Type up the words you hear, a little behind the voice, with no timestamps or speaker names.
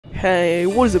Hey,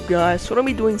 what is up guys? So what I'll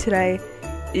be doing today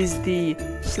is the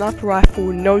sniper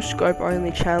rifle no scope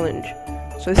only challenge.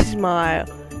 So this is my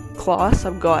class.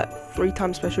 I've got 3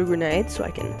 times special grenades so I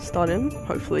can stun him,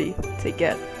 hopefully to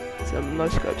get some no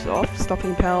scopes off,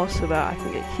 stopping power so that I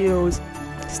can get kills,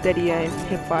 steady aim,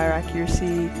 hip fire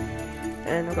accuracy,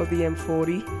 and I've got the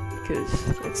M40 because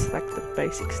it's like the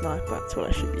basic sniper. That's what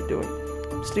I should be doing.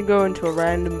 I'm just gonna go into a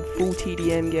random full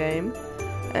TDM game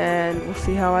and we'll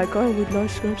see how I go with no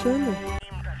scopes only.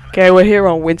 Okay, we're here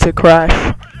on Winter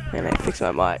Crash, and I fix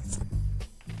my mic.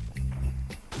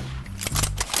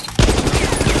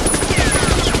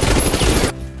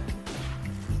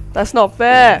 That's not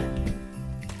fair.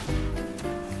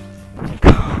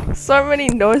 So many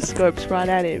no scopes right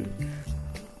at him.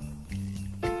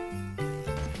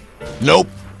 Nope.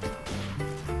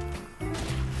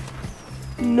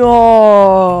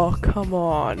 No, come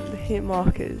on, the hit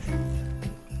markers.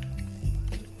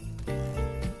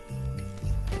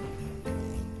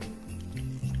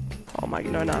 Oh my,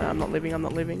 no, I'm not living, I'm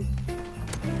not living.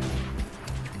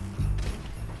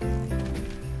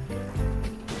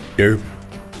 Nope.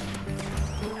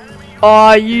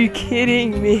 Are you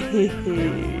kidding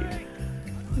me?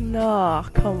 Nah,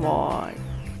 come on.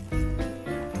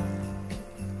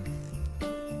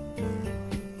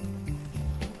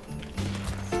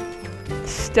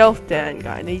 Stealth Dan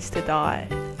guy needs to die.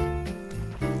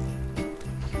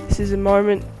 This is a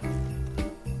moment.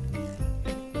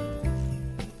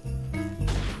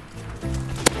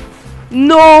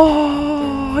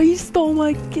 No, he stole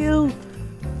my kill.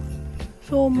 It's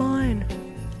all mine.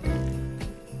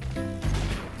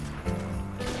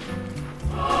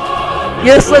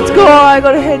 Yes, let's go. I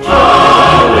got a headshot.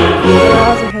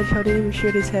 That was a headshot. I didn't even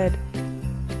shoot his head.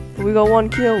 We got 1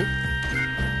 kill.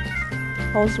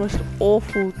 That was the most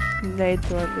awful nade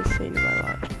I've ever seen in my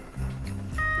life.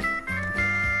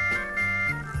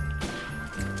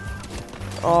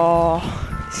 Oh.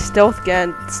 Stealth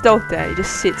Dan, he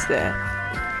just sits there,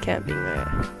 camping there.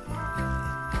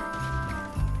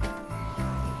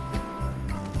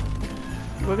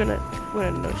 We're gonna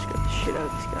no-scope the shit out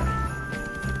of this guy.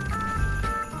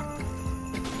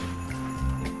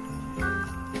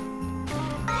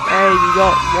 Hey, we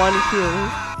got 1 kill.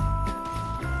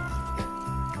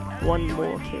 1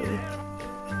 more kill.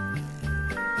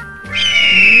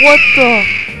 What the?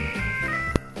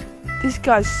 This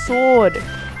guy's sword.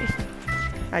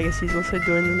 I guess he's also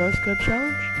doing the no-scope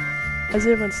challenge. Has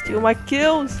everyone steal my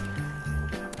kills?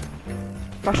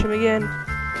 Rush him again.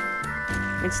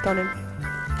 And stun him.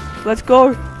 Let's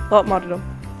go! Oh, martyred him.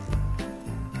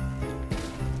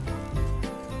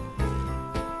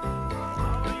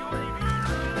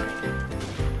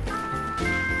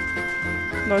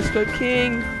 No-scope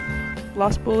king.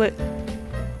 Last bullet.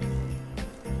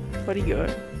 Where'd he go?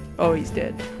 Oh, he's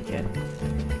dead. Okay.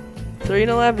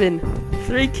 3-11.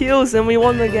 3 kills and we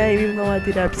won the game even though I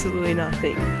did absolutely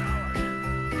nothing.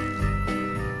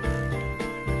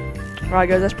 Alright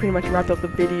guys, that's pretty much wrapped up the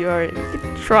video. You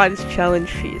can try this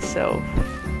challenge for yourself.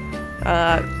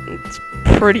 It's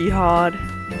pretty hard.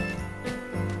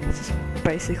 It's just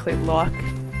basically luck.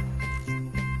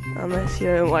 Unless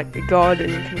you're like a god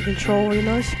and you can control your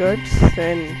no scopes,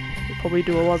 then you'll probably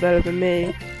do a lot better than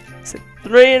me. So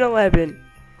 3-11.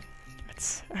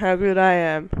 That's how good I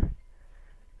am.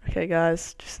 Okay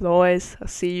guys, just as always, I'll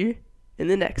see you in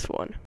the next one.